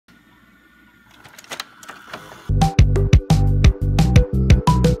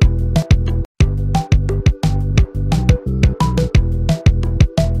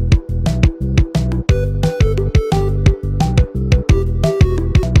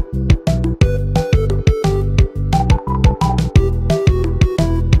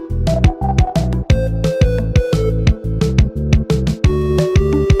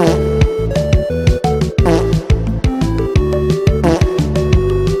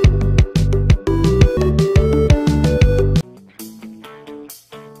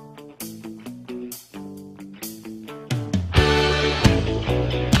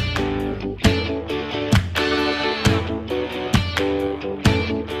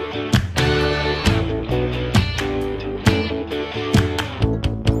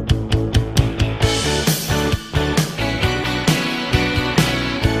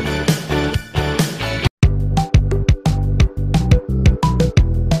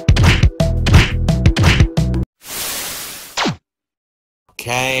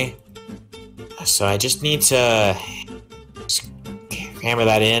Okay. So I just need to hammer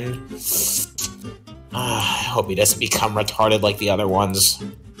that in. I hope he doesn't become retarded like the other ones.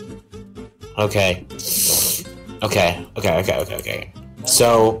 Okay. Okay.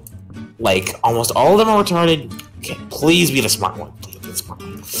 So, like, almost all of them are retarded. Okay, please be the smart one. Please be the smart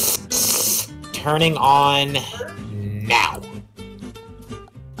one. Turning on now.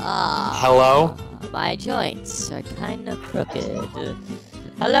 Hello? My joints are kind of crooked.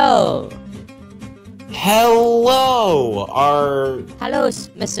 Hello! Hello! Hello,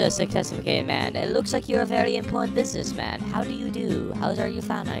 Mr. Successful Game Man. It looks like you're a very important businessman. How do you do? How are your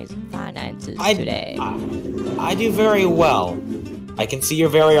finances today? I do very well. I can see you're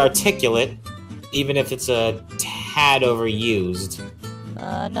very articulate, even if it's a tad overused.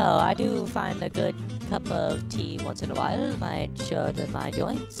 No, I do find a good cup of tea once in a while might shorten my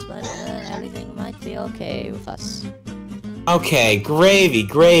joints, but everything might be okay with us. Okay,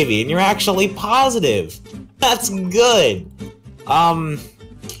 gravy, and you're actually positive. That's good.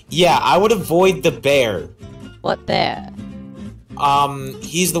 Yeah, I would avoid the bear. What bear?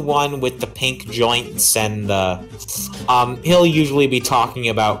 He's the one with the pink joints and the, he'll usually be talking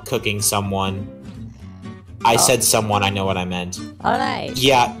about cooking someone. I said someone, I know what I meant. Alright.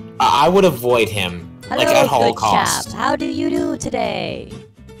 Yeah, I would avoid him. Hello, like, at all good costs. chap. How do you do today?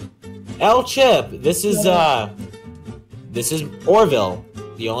 El Chip, this is Orville,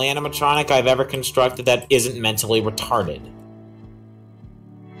 the only animatronic I've ever constructed that isn't mentally retarded.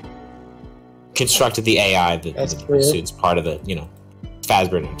 Constructed the AI that suits part of the,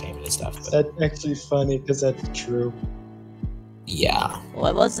 Fazbear Entertainment and stuff. But... That's actually funny, because that's true. Yeah.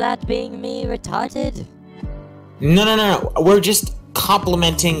 What was that, being me retarded? No. We're just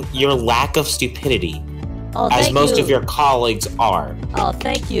complimenting your lack of stupidity. Oh, as most of your colleagues are. Oh,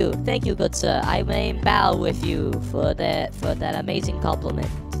 thank you, good sir. I may bow with you for that amazing compliment.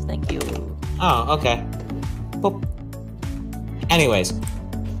 Thank you. Oh, okay. Well, anyways,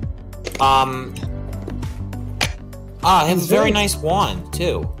 I have a very nice wand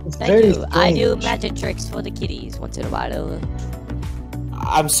too. Thank you. I do magic tricks for the kitties once in a while.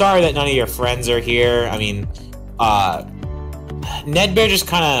 I'm sorry that none of your friends are here. I mean, Nedbear just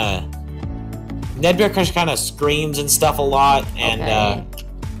kind of screams and stuff a lot, and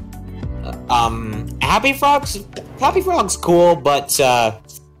Happy Frog's cool, but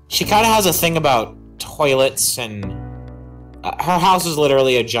she kind of has a thing about toilets, and her house is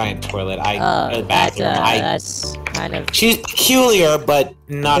literally a giant toilet. That's kind of... She's peculiar, but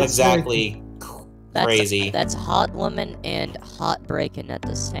not exactly crazy. That's hot woman and heartbreaking at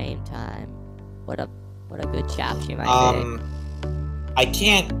the same time. What a good chap she might be. I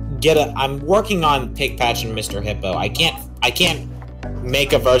can't get I'm working on Pigpatch and Mr. Hippo. I can't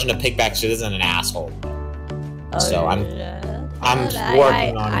make a version of Pigpatch that isn't an asshole. So I'm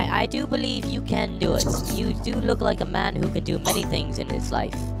working on it. I do believe you can do it. You do look like a man who can do many things in his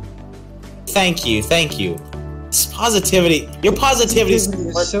life. Thank you. Your positivity is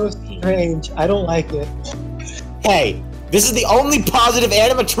so strange. I don't like it. Hey, this is the only positive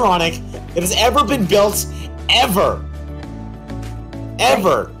animatronic that has ever been built, ever. I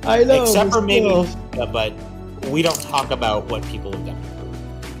know. Except for maybe, but we don't talk about what people have done.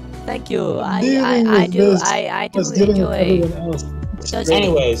 Thank you. I do enjoy. Does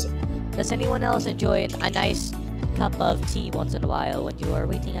anyone else enjoy a nice cup of tea once in a while when you are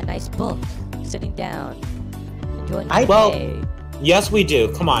reading a nice book, sitting down, enjoying your day? Yes, we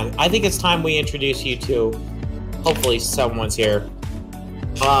do. Come on. I think it's time we introduce you to. Hopefully, someone's here.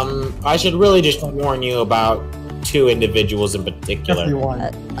 I should really just warn you about two individuals in particular.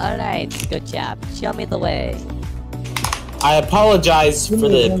 Alright, good chap. Show me the way. I apologize for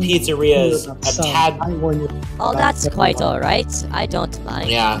the pizzeria's a tad... Oh, that's quite alright. I don't mind.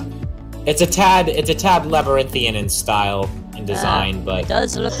 Yeah. It's a tad labyrinthian in style and design, but... It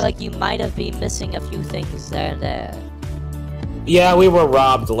does look like you might have been missing a few things there and there. Yeah, we were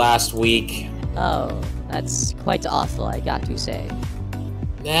robbed last week. Oh, that's quite awful, I got to say.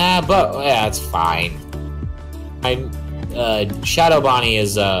 Yeah, but yeah, it's fine. Shadow Bonnie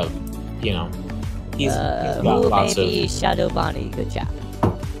is, he's got lots of... Shadow Bonnie, good job.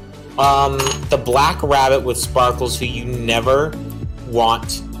 The black rabbit with sparkles who you never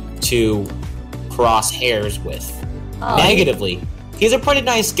want to cross hairs with. Negatively. He's a pretty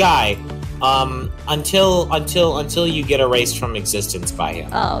nice guy, until you get erased from existence by him.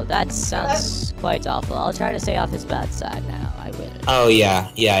 Oh, that sounds quite awful. I'll try to stay off his bad side now, I will. Oh,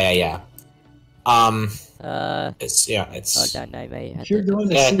 yeah. It's... Hold on, I may have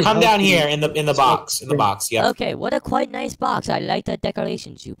to... come down here in the box, yeah. Okay, what a quite nice box. I like the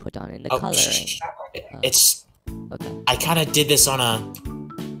decorations you put on in the coloring. It's... Okay. I kind of did this on a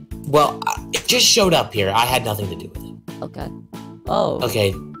Well, it just showed up here. I had nothing to do with it. Okay. Oh.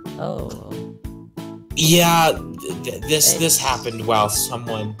 Okay. Oh. Yeah, this happened while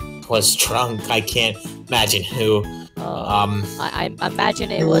someone was drunk. I can't imagine who. I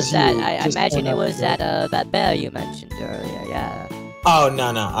imagine it It was was that. you. I Just imagine went it up was there. that bear you mentioned earlier. Yeah. Oh no.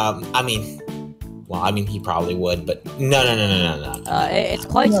 I mean, well, I mean he probably would, but no. It's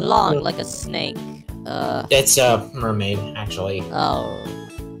quite Yeah, long, but- like a snake. It's a mermaid, actually. Oh,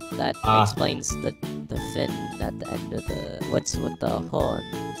 that Ah. explains the fin at the end of the. What's with the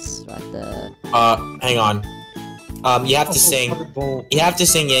horns right there? Hang on. You have to Also, sing. purple. You have to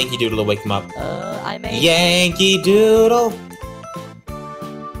sing Yankee Doodle to wake him up. I made. Yankee Doodle.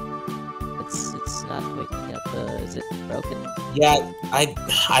 It's not waking up. Is it broken? Yeah,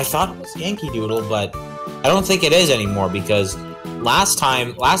 I thought it was Yankee Doodle, but I don't think it is anymore because last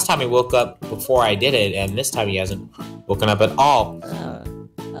time he woke up before I did it, and this time he hasn't woken up at all.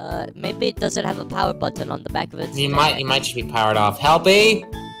 Maybe it doesn't have a power button on the back of its He neck. might just be powered off. Helpy,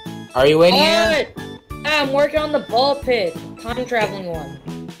 are you in here? I'm working on the ball pit. Time traveling one.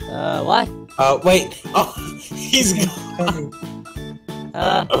 What? Wait. Oh, he's gone. Coming.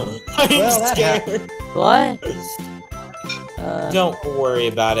 I'm Well, that scared. What? Don't worry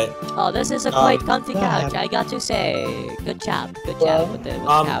about it. Oh, this is a quite comfy that couch, happened. I got to say. Good job Well, with the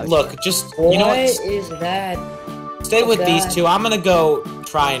couch. Look, just What you know what? is that? Stay with these God. two. I'm gonna go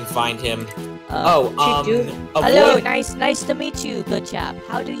try and find him. Uh, Avoid. Hello, nice to meet you, good chap.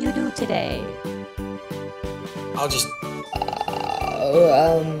 How do you do today? I'll just.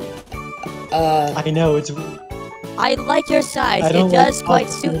 I know it's. I like your size. I It don't does like quite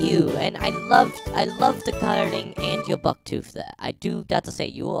buck suit tooth. you, and I love the coloring and your buck tooth. There, I do got to say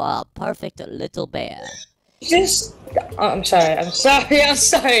you are a perfect little bear. Just. I'm sorry. I'm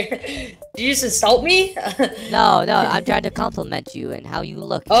sorry. Did you just insult me? No, I'm trying to compliment you and how you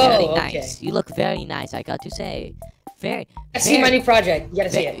look. Oh, Very okay. nice. You look very nice. I got to say, very. I see my new project. You gotta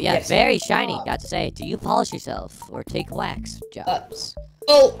see it. Yeah, Yes. very shiny. Got to say. Do you polish yourself or take wax jobs?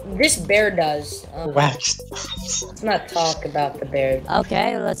 Oh, this bear does. Waxed. Let's not talk about the bear.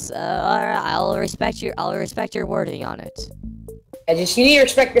 Okay, let's. All right. I'll respect your wording on it. You need to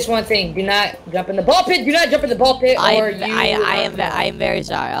respect this one thing. Do not jump in the ball pit. Do not jump in the ball pit, or I am very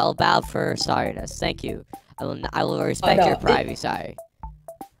sorry. I'll bow for sorriness. Thank you. I will respect no. your privacy.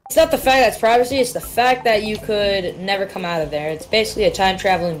 It's not the fact that it's privacy. It's the fact that you could never come out of there. It's basically a time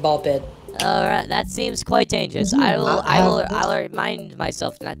traveling ball pit. All right, that seems quite dangerous. I'll remind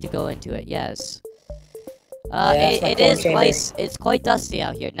myself not to go into it. Yes. that's my core chamber. It's quite dusty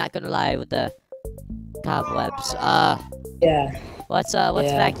out here. Not gonna lie with the cobwebs. Yeah. What's yeah.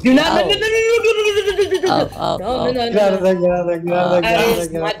 back? Do not. Oh. No. Oh. Get out of there, get out of there, get out of there, get out of there, get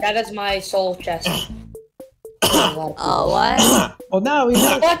out of there. That is my soul chest. Oh, what? Well, now we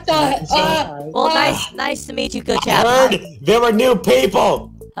know. What the? Well, nice to meet you, good chap. Heard there were new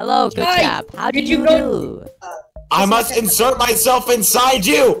people. Hello, good Hi, chap. How do did you you do? I must insert myself inside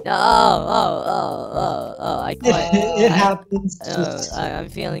you. No, I quite. It happens. Just, I'm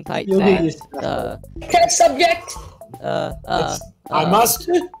feeling quite You'll get sad. used to that. Test subject.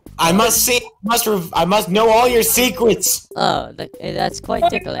 I must know all your secrets. That's quite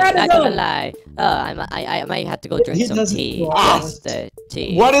tickling. I Not don't gonna know. lie. I might have to go drink He some doesn't tea. want Just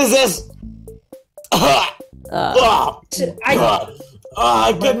tea. What is this? I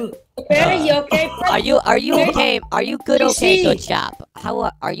couldn't. Okay, you okay? Are you okay? Are you good? Okay, good chap.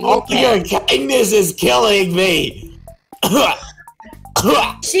 How are you All okay? your kindness is killing me.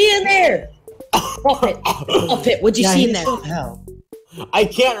 See in there. Ball pit. What'd you yeah, see in he's there? from hell. I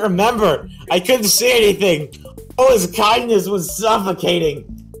can't remember. I couldn't see anything. Oh, his kindness was suffocating.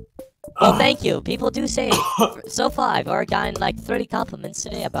 Well, thank you. People do say so far I've already gotten like 30 compliments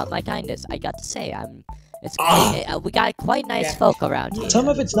today about my kindness. I got to say it's quite, we got quite nice Yeah. folk around here. Some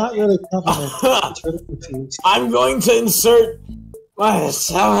of it's not really compliment. It's really confused. I'm going to insert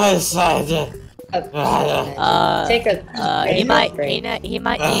myself inside. Take a. He might break.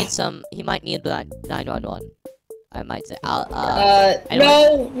 need some. He might need 911. I might say.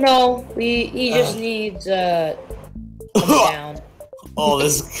 No. He just needs come down. Oh,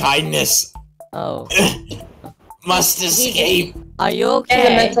 this kindness Oh, must escape. are you He okay? has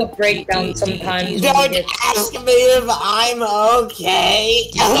a mental breakdown sometimes. Don't ask me if I'm okay.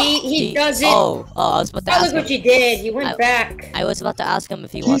 He doesn't. Oh, I was about to Oh, ask look what him. you did. You went back. I was about to ask him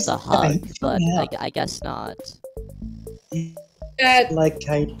if he wants a He's hug, fine. but Yeah. I guess not. Like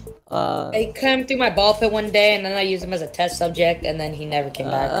kind. They came through my ball pit one day, and then I used him as a test subject, and then he never came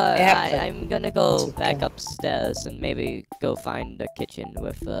back. It happened. I'm gonna go That's okay. back upstairs and maybe go find a kitchen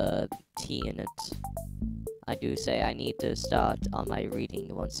with tea in it. I do say I need to start on my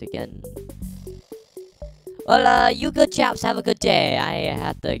reading once again. Well, you good chaps have a good day. I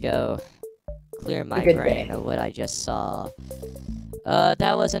had to go clear my brain of what I just saw.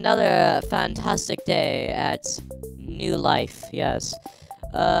 That was another fantastic day at New Life, yes.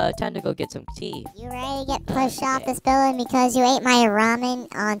 Time to go get some tea. You ready to get pushed off this building because you ate my ramen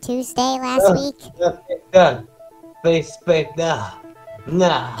on Tuesday last week? Done. Face now.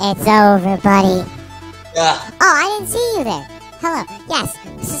 Nah. It's over, buddy. Yeah. Oh, I didn't see you there. Hello. Yes.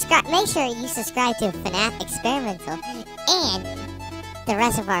 Subscribe. Make sure you subscribe to FNAF Experimental and the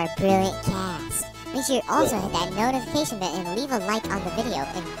rest of our brilliant cast. Make sure you also hit that notification button and leave a like on the video.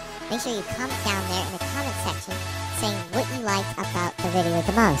 And make sure you comment down there in the comment section saying what you liked about the video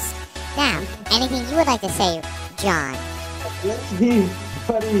the most. Now, anything you would like to say, John?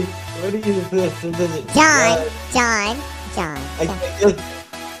 What is this? John. I just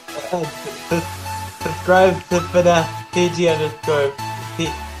subscribe to FNAF PG underscore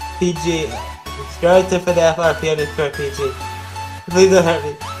PG. Subscribe to FNAF RP underscore PG. Please don't hurt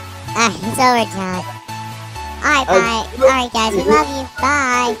me. It's over, John. Alright, bye. Alright, guys, we love you.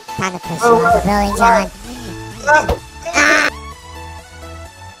 Bye. Time to push you on the building, John.